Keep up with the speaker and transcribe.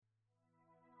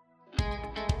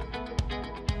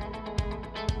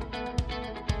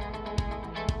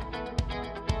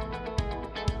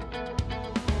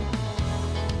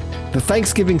The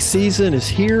Thanksgiving season is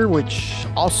here, which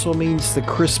also means the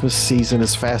Christmas season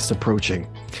is fast approaching.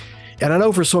 And I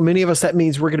know for so many of us, that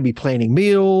means we're going to be planning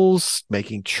meals,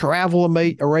 making travel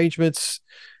arrangements,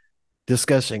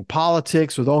 discussing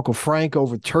politics with Uncle Frank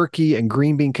over turkey and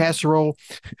green bean casserole.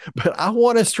 But I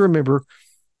want us to remember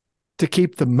to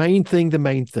keep the main thing the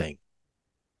main thing.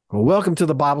 Well, welcome to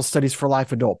the Bible Studies for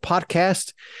Life Adult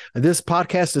podcast. This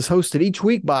podcast is hosted each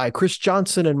week by Chris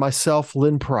Johnson and myself,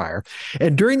 Lynn Pryor.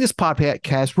 And during this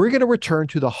podcast, we're going to return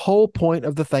to the whole point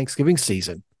of the Thanksgiving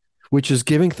season, which is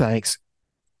giving thanks,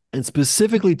 and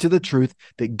specifically to the truth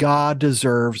that God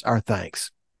deserves our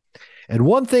thanks. And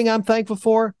one thing I'm thankful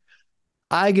for,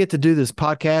 I get to do this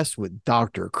podcast with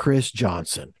Dr. Chris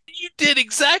Johnson. You did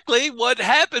exactly what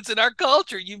happens in our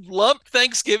culture. You've lumped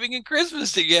Thanksgiving and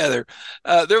Christmas together.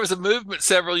 There was a movement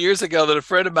several years ago that a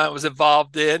friend of mine was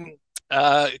involved in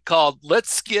called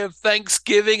Let's Give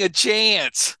Thanksgiving a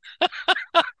Chance.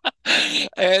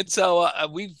 And so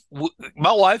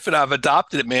my wife and I have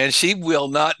adopted it, man. She will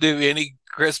not do any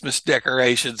Christmas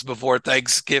decorations before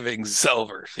Thanksgiving's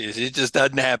over. It just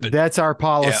doesn't happen. That's our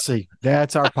policy. Yeah.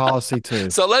 That's our policy too.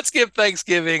 So let's give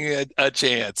Thanksgiving a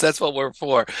chance. That's what we're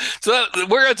for. So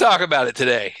we're going to talk about it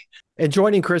today. And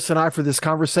joining Chris and I for this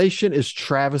conversation is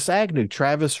Travis Agnew.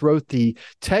 Travis wrote the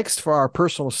text for our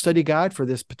personal study guide for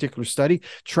this particular study.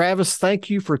 Travis, thank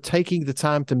you for taking the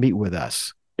time to meet with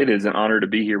us. It is an honor to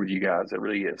be here with you guys. It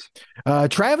really is.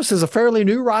 Travis is a fairly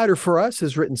new writer for us,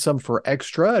 has written some for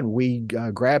Extra, and we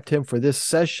grabbed him for this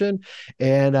session.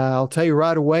 And I'll tell you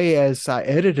right away, as I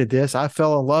edited this, I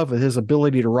fell in love with his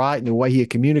ability to write and the way he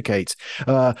communicates.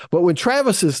 But when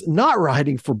Travis is not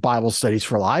writing for Bible Studies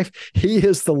for Life, he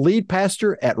is the lead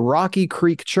pastor at Rocky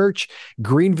Creek Church,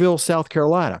 Greenville, South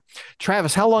Carolina.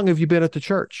 Travis, how long have you been at the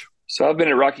church? So I've been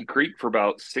at Rocky Creek for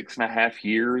about 6.5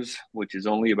 years, which is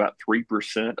only about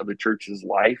 3% of the church's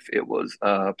life. It was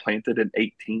planted in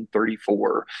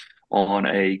 1834 on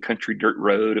a country dirt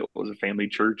road. It was a family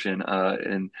church, and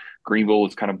Greenville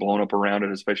was kind of blown up around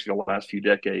it, especially the last few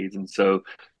decades. And so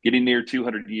getting near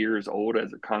 200 years old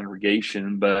as a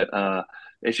congregation, but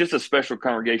it's just a special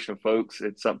congregation of folks.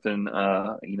 It's something,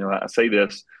 I say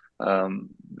this,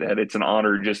 that it's an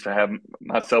honor just to have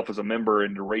myself as a member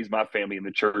and to raise my family in the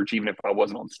church, even if I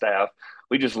wasn't on staff.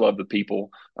 We just love the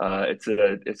people. It's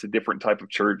a different type of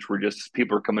church where just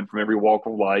people are coming from every walk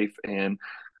of life and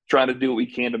trying to do what we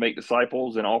can to make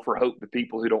disciples and offer hope to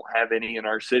people who don't have any in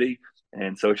our city.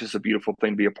 And so it's just a beautiful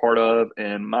thing to be a part of.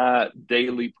 And my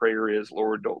daily prayer is,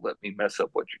 Lord, don't let me mess up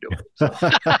what you're doing. So.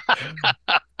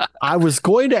 I was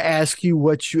going to ask you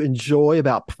what you enjoy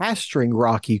about pastoring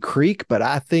Rocky Creek, but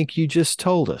I think you just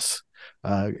told us.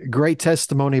 Great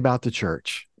testimony about the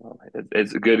church.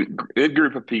 It's a good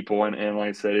group of people. And like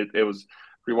I said, it was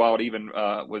pretty wild. Even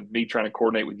with me trying to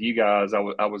coordinate with you guys,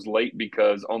 I was late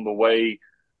because on the way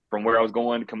from where I was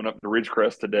going, coming up to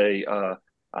Ridgecrest today,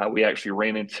 we actually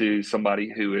ran into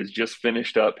somebody who has just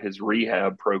finished up his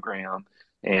rehab program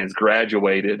and has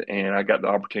graduated. And I got the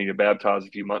opportunity to baptize a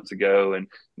few months ago. And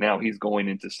now he's going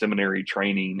into seminary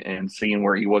training, and seeing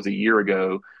where he was a year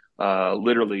ago,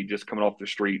 literally just coming off the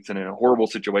streets and in a horrible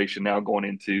situation, now going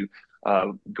into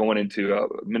a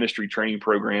ministry training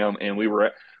program. And we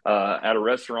were at a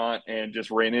restaurant and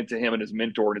just ran into him and his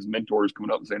mentor, and his mentor is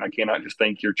coming up and saying, I cannot just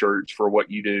thank your church for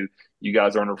what you do. You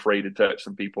guys aren't afraid to touch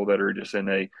some people that are just in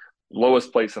a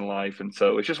lowest place in life. And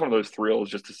so it's just one of those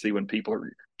thrills just to see when people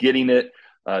are getting it,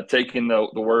 taking the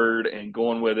word and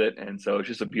going with it. And so it's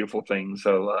just a beautiful thing.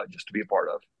 So just to be a part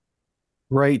of.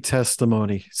 Great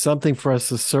testimony. Something for us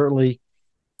to certainly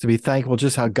to be thankful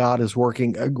just how God is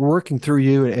working through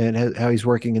you and how he's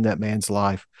working in that man's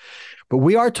life. But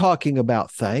we are talking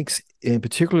about thanks, in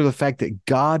particular the fact that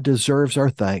God deserves our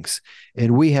thanks,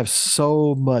 and we have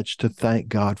so much to thank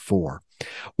God for.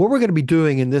 What we're going to be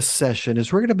doing in this session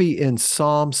is we're going to be in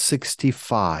Psalm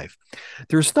 65.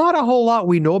 There's not a whole lot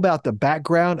we know about the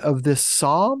background of this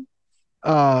psalm,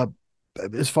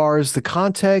 as far as the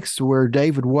context where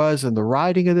David was in the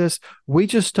writing of this. We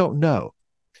just don't know.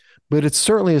 But it's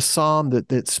certainly a psalm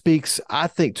that speaks, I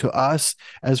think, to us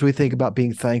as we think about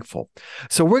being thankful.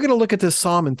 So we're going to look at this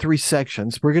psalm in 3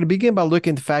 sections. We're going to begin by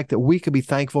looking at the fact that we can be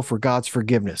thankful for God's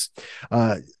forgiveness.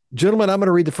 Gentlemen, I'm going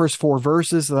to read the first 4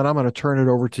 verses, and then I'm going to turn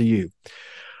it over to you.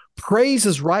 Praise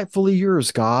is rightfully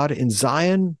yours, God. In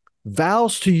Zion,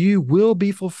 vows to you will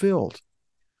be fulfilled.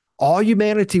 All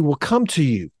humanity will come to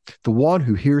you, the one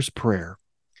who hears prayer.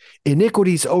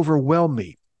 Iniquities overwhelm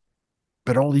me,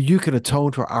 but only you can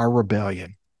atone for our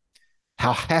rebellion.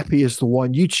 How happy is the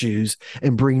one you choose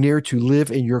and bring near to live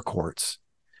in your courts.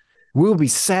 We will be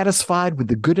satisfied with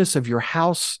the goodness of your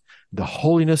house, the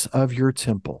holiness of your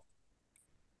temple.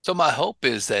 So my hope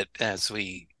is that as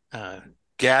we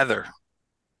gather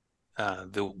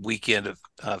the weekend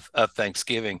of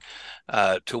Thanksgiving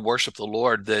to worship the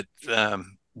Lord, that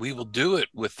we will do it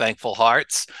with thankful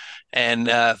hearts and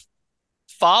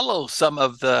follow some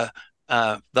of the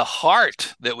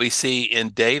heart that we see in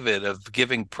David of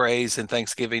giving praise and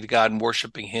thanksgiving to God and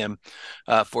worshiping Him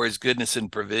for His goodness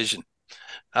and provision.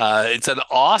 It's an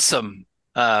awesome,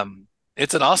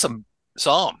 it's an awesome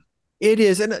psalm. It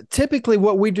is. And typically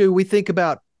what we do, we think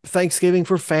about Thanksgiving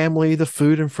for family, the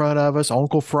food in front of us,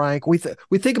 Uncle Frank. We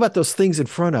think about those things in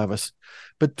front of us.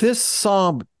 But this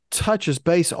psalm touches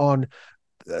base on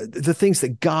the things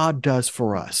that God does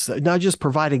for us, not just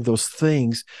providing those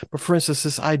things, but for instance,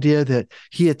 this idea that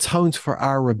He atones for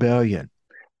our rebellion.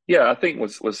 Yeah, I think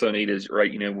what's so neat is,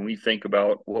 right, when we think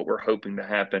about what we're hoping to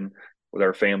happen with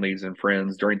our families and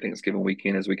friends during Thanksgiving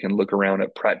weekend, is we can look around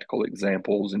at practical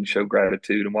examples and show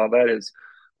gratitude. And while that is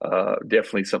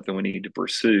definitely something we need to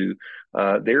pursue,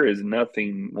 there is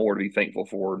nothing more to be thankful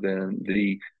for than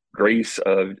the grace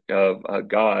of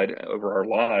God over our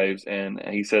lives. And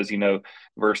He says,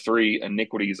 verse 3,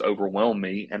 iniquities overwhelm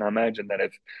me. And I imagine that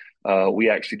if we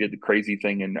actually did the crazy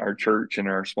thing in our church and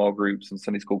our small groups and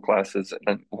Sunday school classes,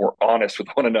 and we're honest with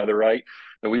one another, right?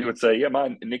 That we would say, yeah,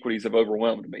 my iniquities have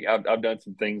overwhelmed me. I've done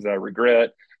some things that I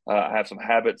regret. I have some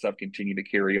habits I've continued to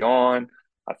carry on.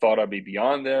 I thought I'd be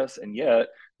beyond this, and yet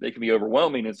they can be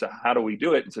overwhelming. And so how do we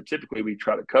do it? And so typically we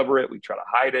try to cover it. We try to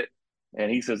hide it.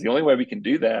 And He says the only way we can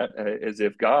do that is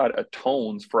if God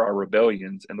atones for our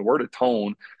rebellions. And the word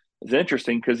atone is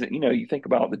interesting because, you think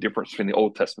about the difference between the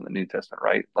Old Testament and the New Testament,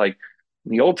 right? Like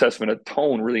in the Old Testament,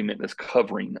 atone really meant this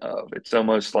covering of. It's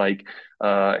almost like,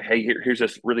 hey, here's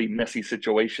this really messy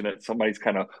situation that somebody's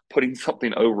kind of putting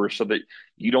something over so that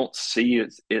you don't see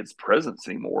its presence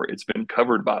anymore. It's been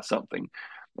covered by something.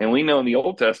 And we know in the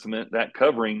Old Testament that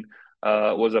covering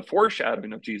was a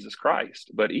foreshadowing of Jesus Christ.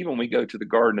 But even when we go to the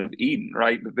Garden of Eden,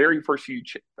 right, the very first few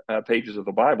pages of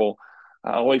the Bible,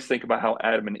 I always think about how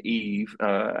Adam and Eve,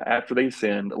 after they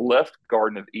sinned, left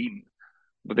Garden of Eden,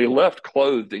 but they left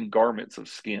clothed in garments of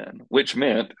skin, which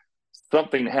meant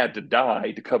something had to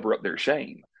die to cover up their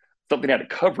shame. Something had to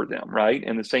cover them, right?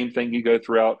 And the same thing you go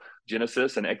throughout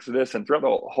Genesis and Exodus and throughout the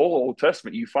whole Old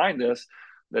Testament, you find this,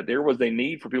 that there was a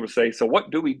need for people to say, so what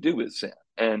do we do with sin?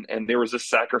 And there was a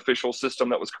sacrificial system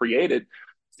that was created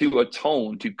to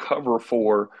atone, to cover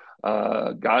for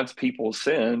God's people's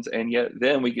sins. And yet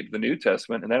then we get to the New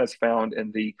Testament, and that is found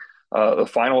in the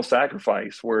final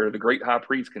sacrifice where the great high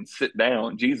priest can sit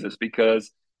down, Jesus, because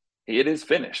it is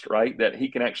finished, right? That He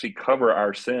can actually cover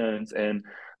our sins. And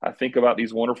I think about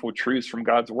these wonderful truths from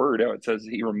God's word. How it says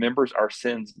He remembers our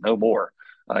sins no more.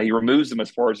 He removes them as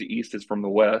far as the east is from the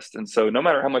west. And so no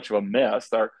matter how much of a mess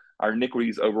our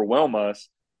iniquities overwhelm us,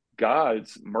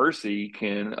 God's mercy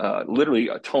can literally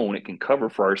atone. It can cover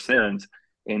for our sins.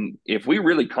 And if we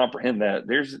really comprehend that,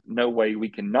 there's no way we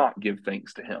cannot give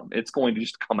thanks to Him. It's going to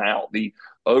just come out. The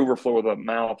overflow of the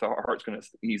mouth, our heart's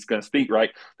He's going to speak,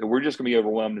 right? That we're just going to be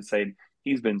overwhelmed and say,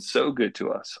 He's been so good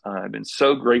to us, been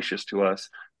so gracious to us,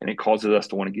 and it causes us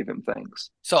to want to give Him thanks.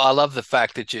 So I love the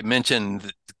fact that you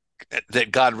mentioned that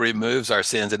God removes our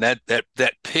sins, and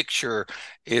that picture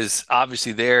is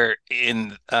obviously there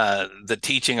in the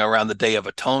teaching around the Day of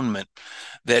Atonement.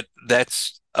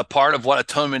 That's a part of what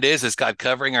atonement is God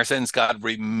covering our sins, God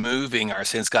removing our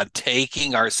sins, God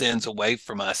taking our sins away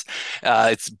from us.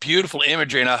 It's beautiful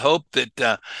imagery, and I hope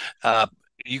that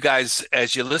you guys,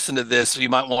 as you listen to this, you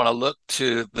might want to look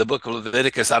to the book of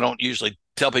Leviticus. I don't usually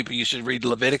tell people you should read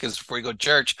Leviticus before you go to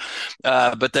church,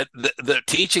 but that the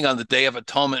teaching on the Day of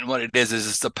Atonement and what it is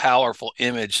it's a powerful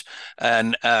image.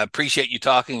 And appreciate you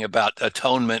talking about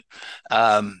atonement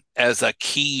as a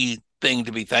key thing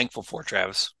to be thankful for,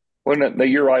 Travis. Well, no,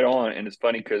 you're right on, and it's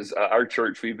funny because our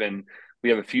church we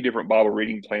have a few different Bible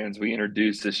reading plans we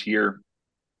introduced this year.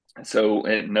 So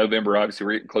in November, obviously,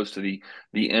 we're getting close to the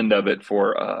end of it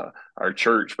for our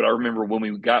church. But I remember when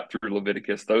we got through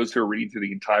Leviticus, those who are reading through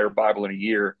the entire Bible in a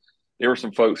year, there were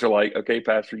some folks who are like, okay,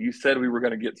 Pastor, you said we were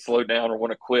going to get slowed down or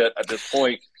want to quit at this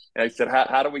point. And I said,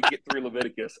 how do we get through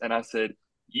Leviticus? And I said,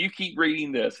 you keep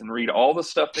reading this and read all the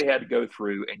stuff they had to go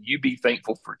through, and you be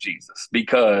thankful for Jesus,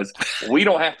 because we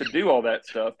don't have to do all that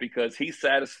stuff because He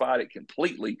satisfied it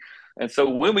completely. And so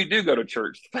when we do go to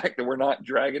church, the fact that we're not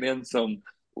dragging in some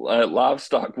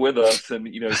livestock with us and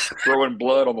throwing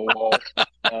blood on the wall,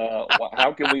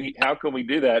 how can we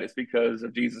do that? It's because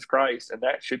of Jesus Christ, and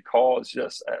that should cause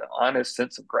just an honest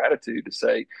sense of gratitude to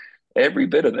say every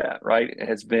bit of that, right,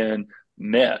 has been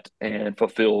met and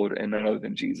fulfilled in none other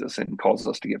than Jesus, and causes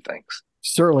us to give thanks.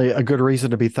 Certainly a good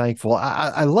reason to be thankful.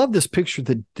 I love this picture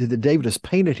that David has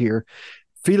painted here.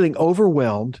 feeling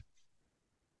overwhelmed.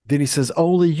 Then he says,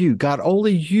 only you, God,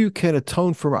 only you can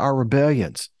atone for our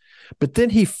rebellions. But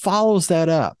then he follows that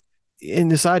up in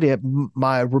this idea,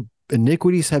 my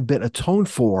iniquities have been atoned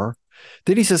for.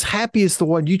 Then he says, happy is the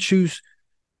one you choose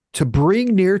to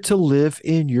bring near to live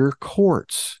in your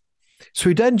courts. So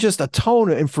he doesn't just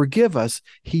atone and forgive us,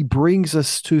 he brings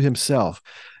us to himself.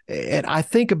 And I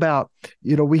think about,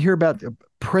 we hear about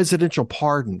presidential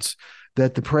pardons,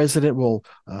 that the president will,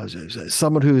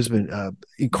 someone who has been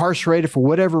incarcerated for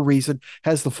whatever reason,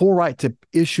 has the full right to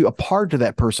issue a pardon to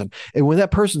that person. And when that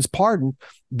person's pardoned,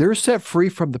 they're set free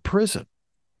from the prison.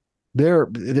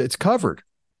 It's covered.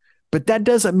 But that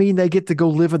doesn't mean they get to go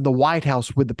live in the White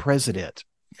House with the president.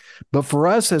 But for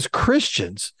us as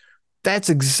Christians, that's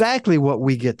exactly what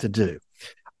we get to do.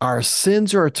 Our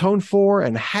sins are atoned for,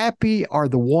 and happy are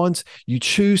the ones you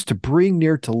choose to bring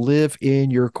near to live in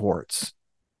your courts.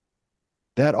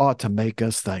 That ought to make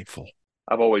us thankful.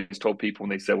 I've always told people when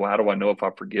they say, well, how do I know if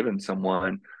I've forgiven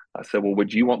someone? I said, well,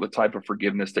 would you want the type of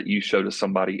forgiveness that you show to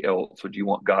somebody else? Would you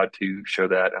want God to show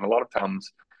that? And a lot of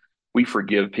times we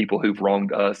forgive people who've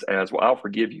wronged us as, well, I'll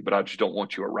forgive you, but I just don't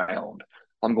want you around.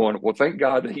 I'm going, well, thank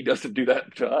God that he doesn't do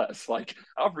that to us. Like,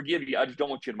 I'll forgive you, I just don't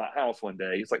want you in my house one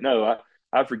day. It's like, no,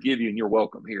 I forgive you and you're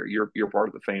welcome here. You're part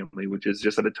of the family, which is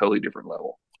just at a totally different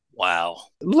level. Wow.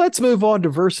 Let's move on to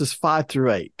verses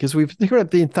 5-8, because we've think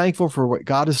about being thankful for what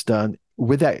God has done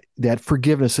with that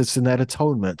forgiveness that's in that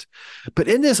atonement. But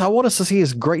in this, I want us to see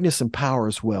his greatness and power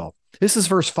as well. This is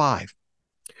verse 5.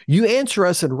 You answer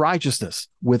us in righteousness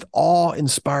with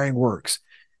awe-inspiring works.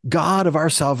 God of our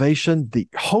salvation, the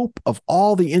hope of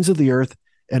all the ends of the earth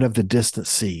and of the distant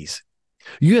seas.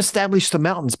 You establish the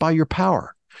mountains by your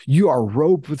power. You are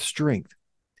robed with strength.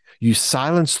 You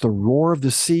silence the roar of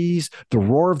the seas, the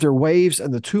roar of their waves,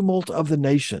 and the tumult of the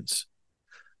nations.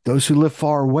 Those who live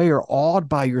far away are awed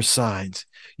by your signs.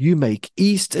 You make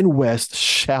east and west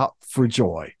shout for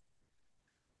joy.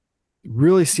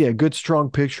 Really see a good,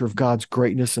 strong picture of God's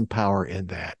greatness and power in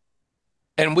that.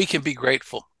 And we can be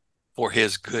grateful for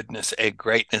his goodness and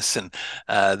greatness. And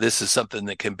this is something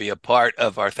that can be a part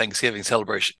of our Thanksgiving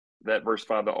celebration. That verse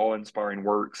 5, the awe-inspiring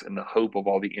works and the hope of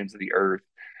all the ends of the earth.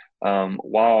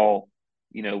 While,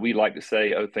 we like to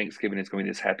say, oh, Thanksgiving is going to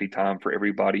be this happy time for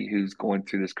everybody who's going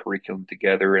through this curriculum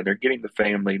together and they're getting the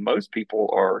family, most people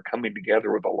are coming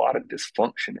together with a lot of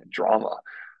dysfunction and drama,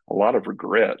 a lot of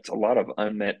regrets, a lot of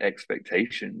unmet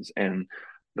expectations. And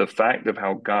the fact of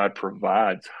how God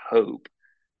provides hope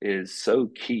is so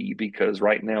key, because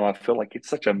right now I feel like it's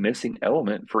such a missing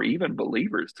element for even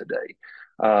believers today.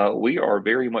 We are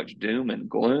very much doom and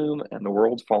gloom and the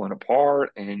world's falling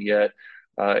apart. And yet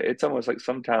it's almost like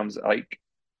sometimes, like,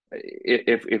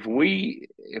 if we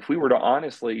were to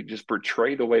honestly just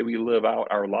portray the way we live out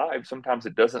our lives, sometimes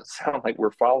it doesn't sound like we're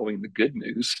following the good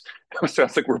news. It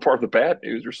sounds like we're part of the bad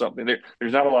news or something.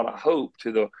 There's not a lot of hope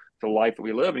to the life that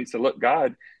we live. And he said, look,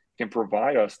 God can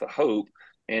provide us the hope.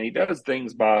 And he does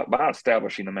things by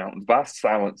establishing the mountains, by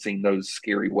silencing those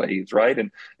scary waves, right?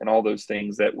 And all those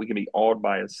things that we can be awed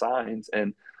by as signs.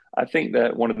 And I think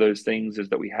that one of those things is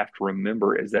that we have to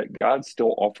remember is that God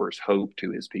still offers hope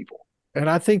to his people. And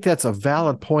I think that's a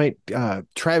valid point.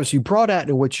 Travis, you brought out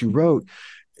in what you wrote,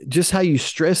 just how you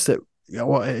stress that,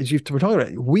 as we're talking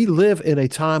about, we live in a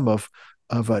time of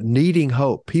needing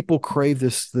hope. People crave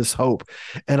this hope.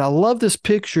 And I love this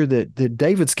picture that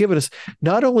David's given us.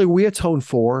 Not only are we atoned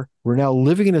for, we're now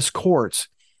living in his courts,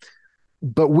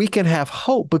 but we can have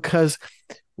hope because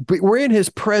we're in his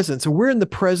presence, and we're in the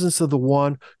presence of the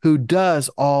one who does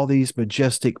all these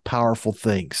majestic, powerful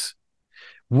things.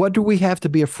 What do we have to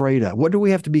be afraid of? What do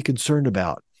we have to be concerned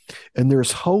about? And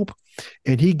there's hope,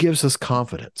 and he gives us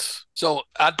confidence. So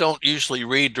I don't usually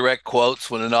read direct quotes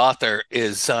when an author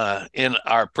is in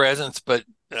our presence, but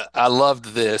I loved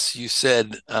this. You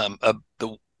said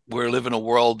we're living in a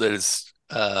world that is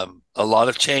a lot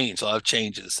of change, a lot of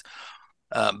changes.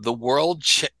 The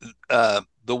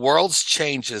world's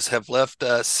changes have left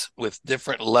us with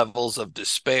different levels of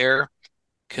despair,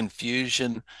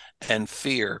 confusion, and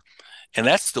fear. And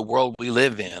that's the world we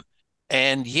live in.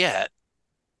 And yet,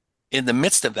 in the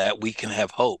midst of that, we can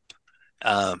have hope.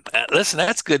 Listen,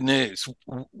 that's good news.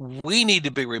 We need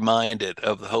to be reminded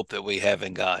of the hope that we have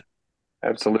in God.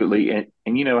 Absolutely. And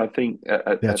I think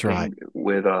that's right.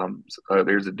 With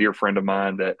there's a dear friend of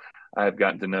mine that I've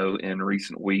gotten to know in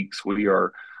recent weeks.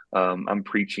 I'm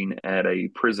preaching at a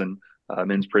prison,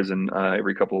 men's prison,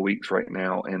 every couple of weeks right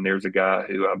now. And there's a guy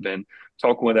who I've been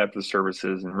talking with after the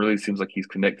services, and really seems like he's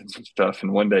connected some stuff.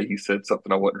 And one day he said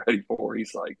something I wasn't ready for. He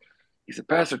said,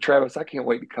 Pastor Travis, I can't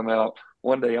wait to come out.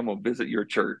 One day I'm going to visit your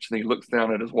church. And he looks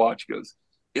down at his watch, goes,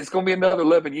 it's going to be another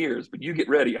 11 years, but you get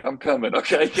ready. I'm coming.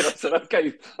 Okay. I said,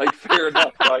 okay, like fair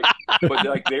enough. Right. But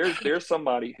like, there's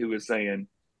somebody who is saying,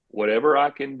 whatever I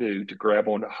can do to grab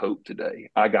onto hope today,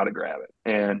 I got to grab it.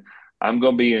 And I'm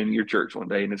going to be in your church one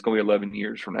day, and it's going to be 11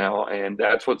 years from now. And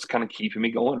that's what's kind of keeping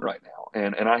me going right now.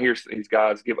 And I hear these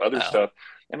guys give other Wow. stuff.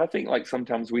 And I think like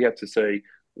sometimes we have to say,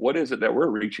 what is it that we're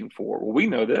reaching for? Well, we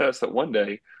know this, that one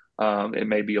day, it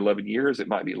may be 11 years, it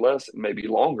might be less, it may be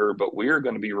longer, but we're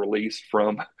going to be released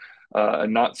from a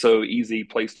not so easy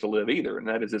place to live either, and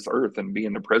that is this earth and be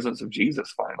in the presence of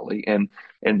Jesus finally. And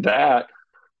that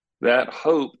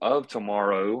hope of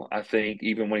tomorrow, I think,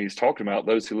 even when he's talking about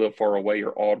those who live far away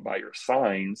are awed by your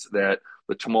signs, that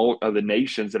the tumult of the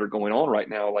nations that are going on right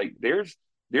now, like there's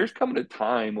coming a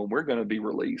time when we're going to be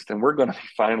released and we're going to be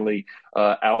finally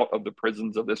out of the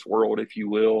prisons of this world, if you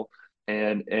will.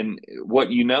 And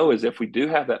what you know is if we do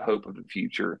have that hope of the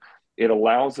future, it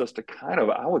allows us to kind of,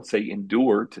 I would say,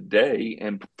 endure today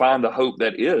and find the hope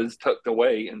that is tucked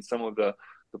away in some of the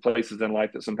places in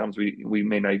life that sometimes we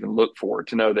may not even look for,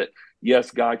 to know that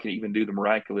yes, God can even do the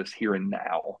miraculous here and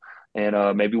now.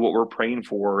 And maybe what we're praying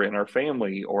for in our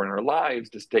family or in our lives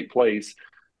to take place,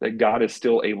 that God is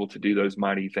still able to do those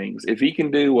mighty things. If he can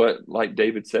do what, like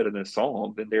David said in this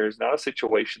psalm, then there is not a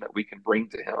situation that we can bring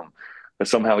to him that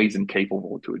somehow he's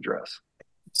incapable to address.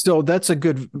 So that's a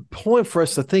good point for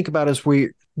us to think about as we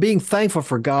being thankful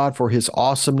for God for his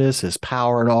awesomeness, his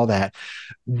power, and all that.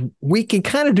 We can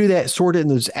kind of do that sort of in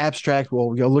those abstract,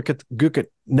 well, look at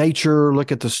nature,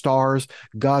 look at the stars,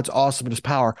 God's awesome and his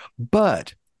power.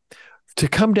 But to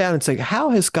come down and say,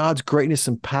 how has God's greatness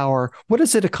and power, what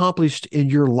has it accomplished in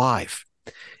your life?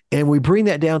 And we bring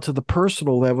that down to the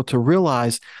personal level to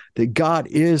realize that God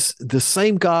is the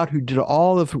same God who did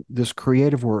all of this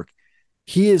creative work.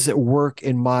 He is at work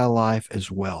in my life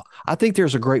as well. I think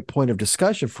there's a great point of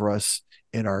discussion for us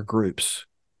in our groups.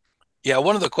 Yeah,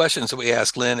 one of the questions that we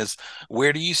ask, Lynn, is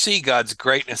where do you see God's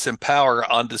greatness and power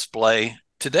on display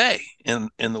today in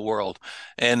the world?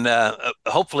 And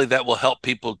hopefully that will help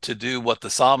people to do what the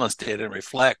psalmist did and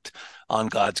reflect on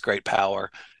God's great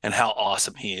power and how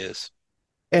awesome he is.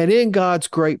 And in God's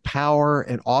great power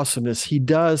and awesomeness, he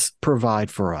does provide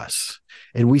for us.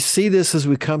 And we see this as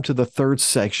we come to the third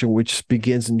section, which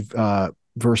begins in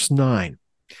verse 9.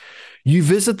 You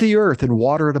visit the earth and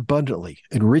water it abundantly,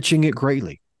 enriching it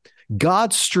greatly.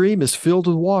 God's stream is filled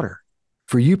with water.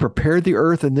 For you prepared the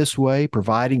earth in this way,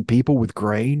 providing people with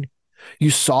grain. You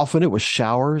soften it with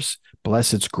showers,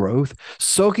 bless its growth,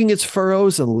 soaking its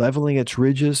furrows and leveling its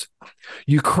ridges.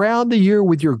 You crown the year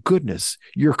with your goodness.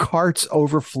 Your carts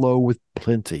overflow with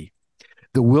plenty.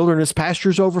 The wilderness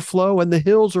pastures overflow, and the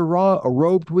hills are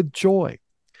robed with joy.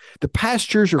 The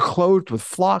pastures are clothed with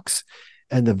flocks,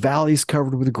 and the valleys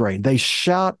covered with grain. They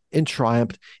shout in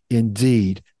triumph.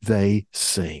 Indeed, they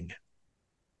sing.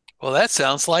 Well, that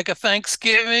sounds like a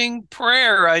Thanksgiving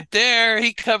prayer right there.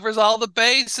 He covers all the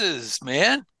bases,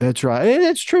 man. That's right. And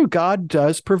it's true. God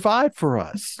does provide for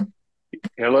us.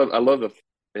 I love the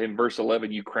in verse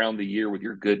 11, you crown the year with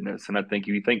your goodness. And I think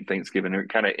if you think Thanksgiving, they're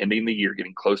kind of ending the year,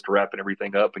 getting close to wrapping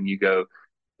everything up, and you go,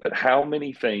 but how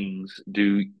many things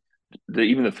do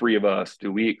even the three of us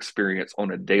do we experience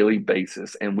on a daily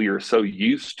basis? And we are so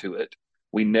used to it,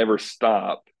 we never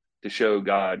stop to show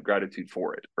God gratitude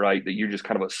for it, right? That you just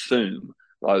kind of assume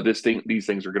these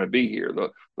things are going to be here.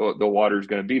 The water is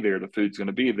going to be there. The food's going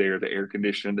to be there. The air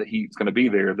conditioning, the heat's going to be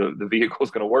there. The vehicle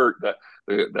is going to work.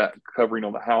 That covering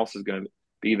on the house is going to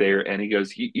be there. And he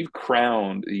goes, you've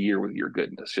crowned the year with your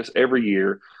goodness, just every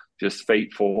year, just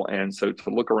faithful. And so to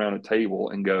look around a table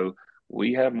and go,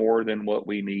 we have more than what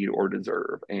we need or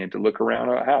deserve. And to look around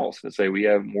a house and say we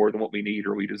have more than what we need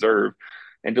or we deserve.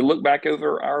 And to look back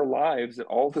over our lives at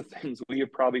all the things we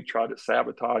have probably tried to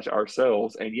sabotage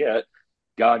ourselves, and yet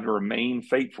God remained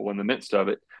faithful in the midst of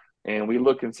it. And we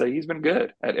look and say, he's been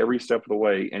good at every step of the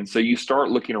way. And so you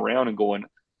start looking around and going,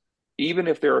 even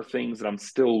if there are things that I'm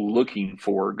still looking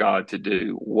for God to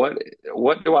do, what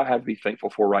do I have to be thankful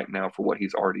for right now for what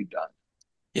he's already done?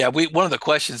 Yeah, one of the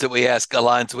questions that we ask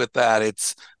aligns with that.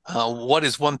 It's what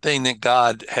is one thing that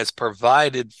God has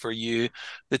provided for you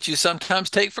that you sometimes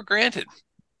take for granted?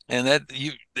 And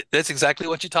that's exactly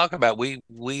what you talk about. We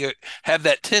have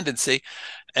that tendency,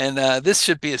 and this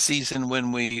should be a season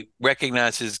when we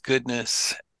recognize his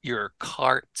goodness. Your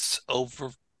carts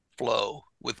overflow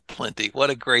with plenty. What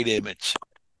a great image.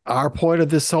 Our point of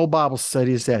this whole Bible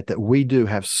study is that we do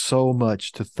have so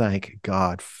much to thank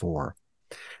God for.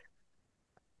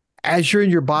 as you're in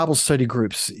your Bible study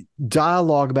groups,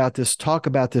 dialogue about this, talk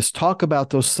about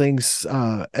those things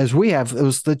as we have,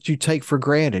 those that you take for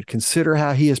granted. Consider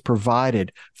how he has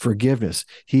provided forgiveness.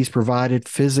 He's provided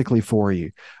physically for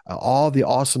you, all the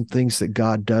awesome things that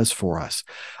God does for us.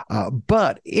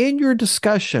 But in your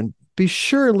discussion, be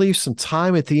sure and leave some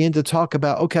time at the end to talk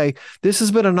about, okay, this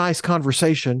has been a nice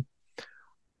conversation.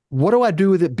 What do I do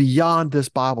with it beyond this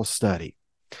Bible study?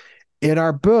 In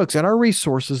our books and our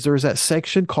resources, there's that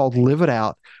section called Live It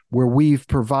Out, where we've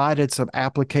provided some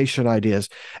application ideas.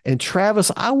 And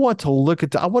Travis, I want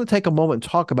to take a moment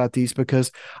and talk about these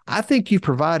because I think you've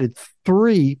provided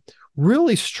 3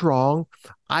 really strong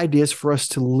ideas for us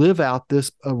to live out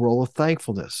this role of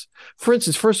thankfulness. For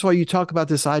instance, first of all, you talk about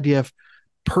this idea of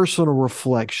personal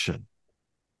reflection.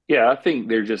 Yeah, I think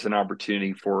there's just an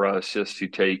opportunity for us just to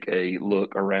take a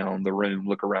look around the room,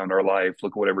 look around our life,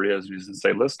 look at whatever it is, just to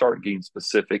say, let's start getting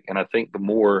specific. And I think the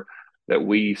more that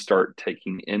we start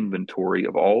taking inventory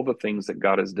of all the things that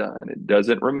God has done, it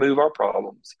doesn't remove our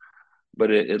problems,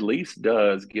 but it at least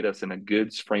does get us in a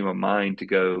good frame of mind to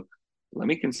go, let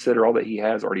me consider all that he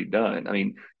has already done. I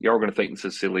mean, y'all are going to think this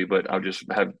is silly, but I'll just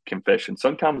have confession.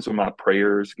 Sometimes when my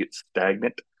prayers get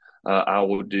stagnant, I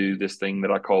will do this thing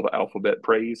that I call the alphabet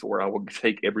praise, where I will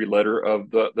take every letter of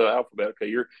the alphabet. Okay,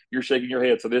 you're shaking your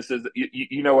head, so this is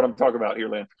you know what I'm talking about here,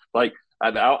 Lynn. Like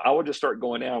I would just start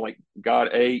going down, like, God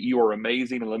A, you are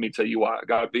amazing, and let me tell you why.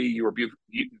 God B, you are beautiful.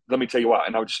 Let me tell you why.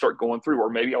 And I would just start going through, or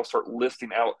maybe I'll start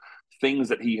listing out things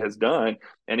that he has done.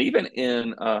 And even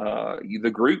in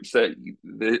the groups that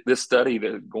this study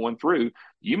that going through,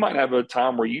 you might have a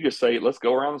time where you just say, let's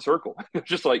go around the circle,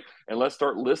 just like, and let's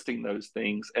start listing those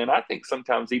things. And I think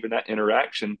sometimes even that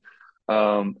interaction,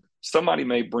 somebody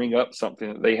may bring up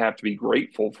something that they have to be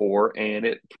grateful for, and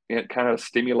it kind of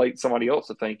stimulates somebody else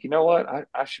to think, you know what,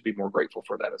 I should be more grateful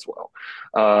for that as well.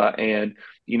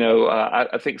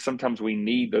 I think sometimes we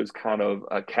need those kind of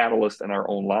catalysts in our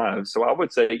own lives. So I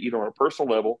would say, either on a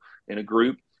personal level, in a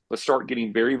group, let's start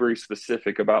getting very, very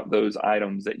specific about those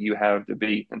items that you have to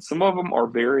be. And some of them are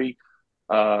very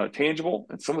tangible,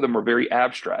 and some of them are very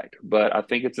abstract. But I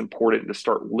think it's important to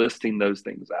start listing those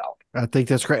things out. I think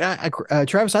that's great.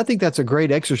 Travis, I think that's a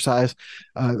great exercise.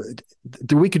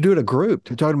 We could do it a group.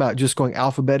 We're talking about just going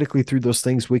alphabetically through those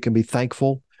things we can be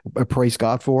thankful, praise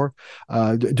God for.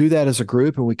 Do that as a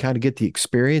group, and we kind of get the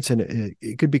experience, and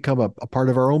it could become a part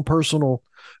of our own personal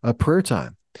prayer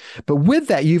time. But with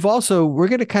that, we're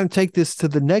going to kind of take this to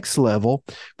the next level,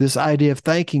 this idea of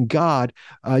thanking God.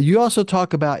 You also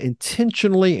talk about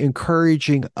intentionally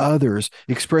encouraging others,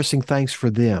 expressing thanks for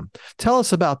them. Tell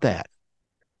us about that.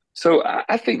 So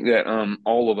I think that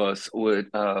all of us would,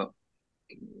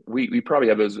 we probably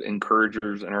have those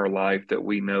encouragers in our life that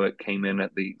we know it came in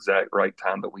at the exact right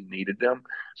time that we needed them.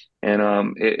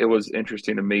 And it was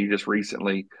interesting to me just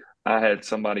recently. I had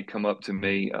somebody come up to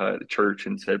me at the church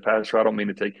and said, Pastor, I don't mean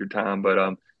to take your time, but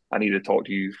I need to talk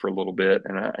to you for a little bit.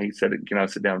 And he said, can I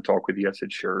sit down and talk with you? I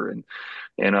said, sure. And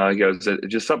he goes,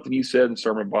 just something you said in the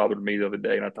sermon bothered me the other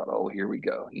day. And I thought, oh, here we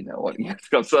go. You know what?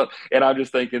 And I'm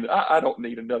just thinking, I don't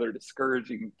need another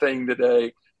discouraging thing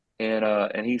today.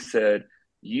 And he said,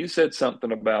 you said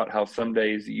something about how some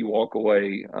days you walk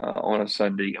away on a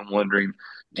Sunday and wondering,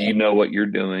 do you know what you're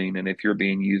doing? And if you're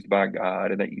being used by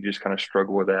God, and that you just kind of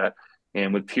struggle with that.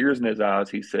 And with tears in his eyes,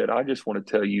 he said, I just want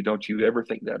to tell you, don't you ever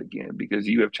think that again, because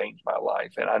you have changed my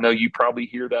life. And I know you probably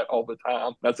hear that all the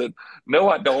time. And I said, no,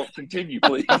 I don't. Continue,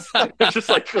 please. It's just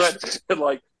like,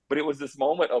 but it was this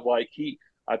moment of like,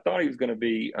 I thought he was going to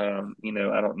be, I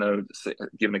don't know,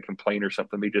 giving a complaint or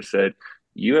something. He just said,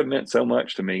 you have meant so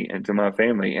much to me and to my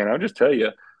family. And I'll just tell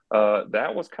you,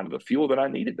 that was kind of the fuel that I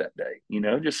needed that day.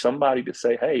 Just somebody to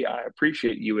say, hey, I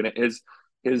appreciate you. And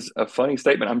is a funny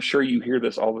statement. I'm sure you hear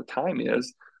this all the time.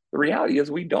 Is the reality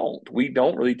is we don't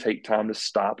really take time to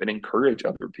stop and encourage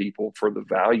other people for the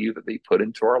value that they put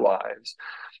into our lives.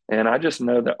 And I just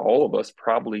know that all of us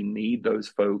probably need those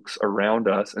folks around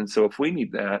us. And so if we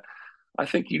need that, I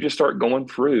think you just start going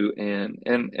through and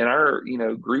our,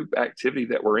 group activity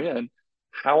that we're in,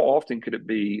 how often could it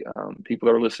be, people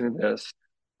that are listening to this,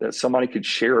 that somebody could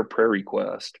share a prayer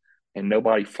request and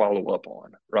nobody follow up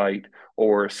on, right?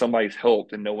 Or somebody's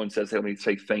helped and no one says, hey, let me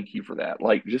say thank you for that.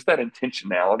 Like, just that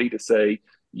intentionality to say,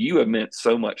 you have meant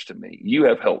so much to me. You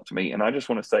have helped me. And I just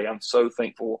want to say, I'm so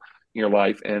thankful in your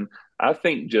life. And I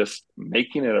think just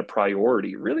making it a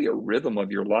priority, really a rhythm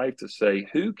of your life, to say,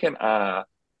 who can I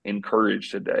encourage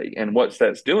today? And what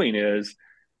that's doing is,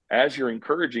 as you're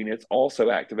encouraging, it's also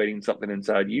activating something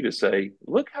inside you to say,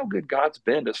 look how good God's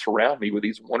been to surround me with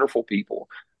these wonderful people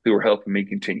who are helping me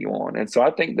continue on. And so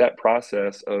I think that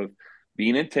process of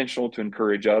being intentional to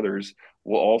encourage others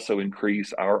will also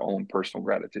increase our own personal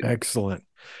gratitude. Excellent.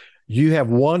 You have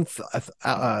one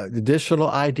additional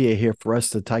idea here for us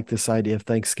to take this idea of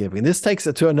Thanksgiving. This takes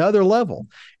it to another level,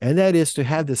 and that is to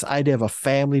have this idea of a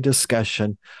family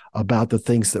discussion about the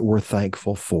things that we're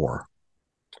thankful for.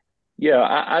 Yeah,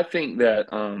 I think that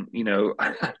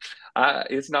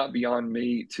it's not beyond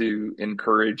me to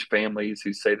encourage families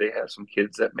who say they have some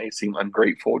kids that may seem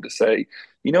ungrateful to say,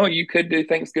 you know what you could do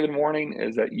Thanksgiving morning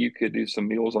is that you could do some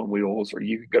Meals on Wheels, or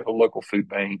you could go to a local food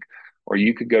bank, or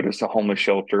you could go to some homeless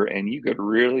shelter, and you could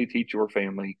really teach your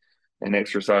family an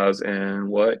exercise and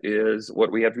what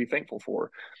we have to be thankful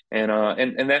for. And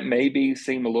that maybe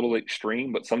seem a little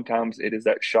extreme, but sometimes it is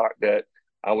that shock that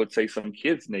I would say some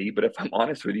kids need, but if I'm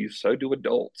honest with you, so do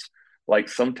adults. Like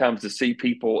sometimes to see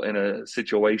people in a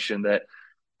situation that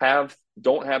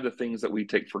don't have the things that we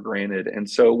take for granted. And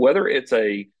so whether it's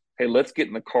hey, let's get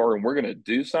in the car and we're going to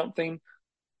do something,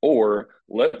 or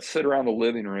let's sit around the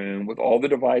living room with all the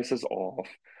devices off,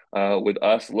 with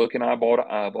us looking eyeball to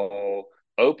eyeball,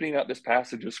 opening up this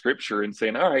passage of scripture and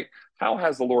saying, all right, how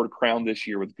has the Lord crowned this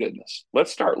year with goodness?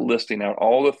 Let's start listing out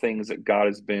all the things that God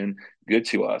has been good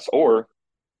to us. Or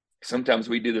sometimes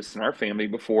we do this in our family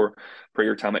before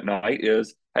prayer time at night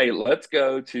is, hey, let's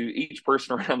go to each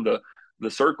person around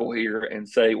the circle here and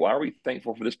say, why are we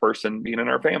thankful for this person being in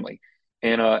our family?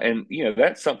 And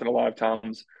that's something a lot of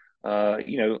times,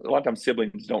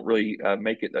 siblings don't really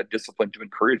make it a discipline to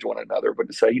encourage one another, but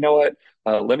to say, you know what,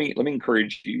 let me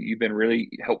encourage you. You've been really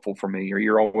helpful for me, or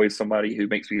you're always somebody who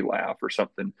makes me laugh or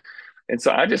something. And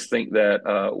so I just think that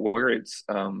where it's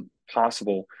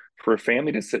possible for a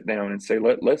family to sit down and say,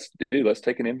 let's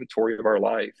take an inventory of our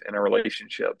life and our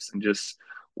relationships, and just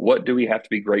what do we have to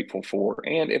be grateful for?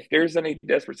 And if there's any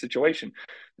desperate situation,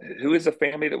 who is a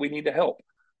family that we need to help?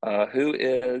 Who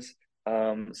is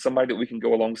somebody that we can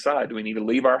go alongside? Do we need to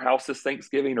leave our house this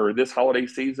Thanksgiving or this holiday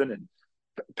season and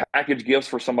package gifts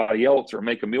for somebody else or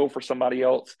make a meal for somebody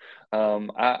else?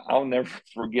 I'll never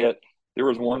forget, there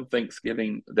was one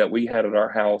Thanksgiving that we had at our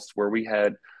house where we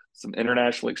had some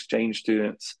international exchange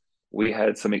students. We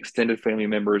had some extended family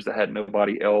members that had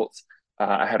nobody else.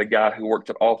 I had a guy who worked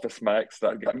at Office Max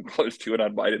that I'd gotten close to, and I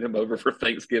invited him over for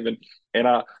Thanksgiving. And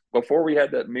before we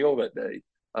had that meal that day,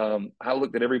 I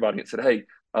looked at everybody and said, hey,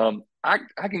 I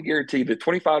can guarantee the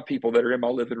 25 people that are in my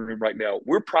living room right now,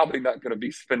 we're probably not going to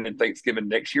be spending Thanksgiving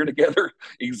next year together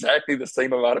exactly the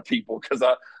same amount of people, because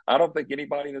I don't think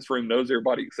anybody in this room knows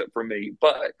everybody except for me.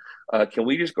 But can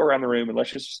we just go around the room and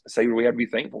let's just say what we have to be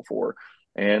thankful for?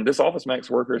 And this Office Max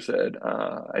worker said,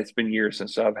 it's been years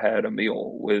since I've had a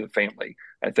meal with a family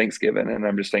at Thanksgiving, and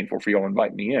I'm just thankful for y'all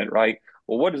inviting me in, right?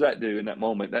 Well, what does that do in that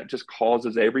moment? That just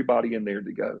causes everybody in there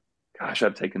to go, gosh,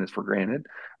 I've taken this for granted.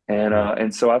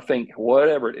 And so I think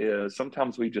whatever it is,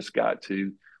 sometimes we just got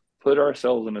to put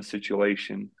ourselves in a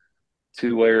situation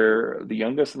to where the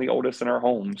youngest and the oldest in our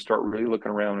home start really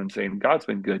looking around and saying, God's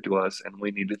been good to us and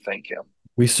we need to thank him.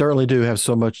 We certainly do have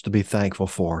so much to be thankful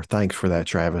for. Thanks for that,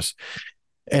 Travis.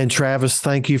 And Travis,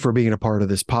 thank you for being a part of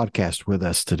this podcast with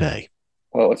us today.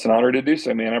 Well, it's an honor to do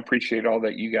so, man. I appreciate all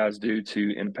that you guys do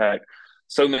to impact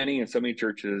so many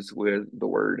churches with the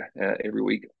word every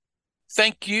week.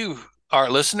 Thank you, our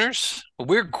listeners.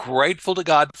 We're grateful to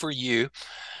God for you.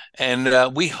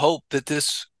 And we hope that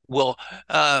this will,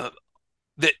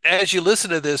 that as you listen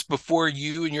to this before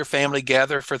you and your family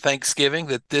gather for Thanksgiving,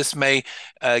 that this may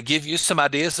give you some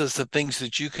ideas as to things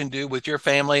that you can do with your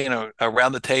family and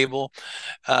around the table.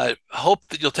 Hope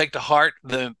that you'll take to heart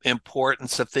the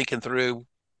importance of thinking through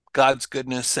God's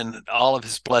goodness and all of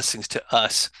his blessings to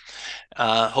us.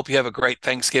 Hope you have a great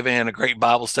Thanksgiving and a great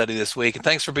Bible study this week. And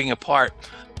thanks for being a part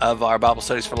of our Bible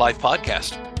Studies for Life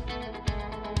podcast.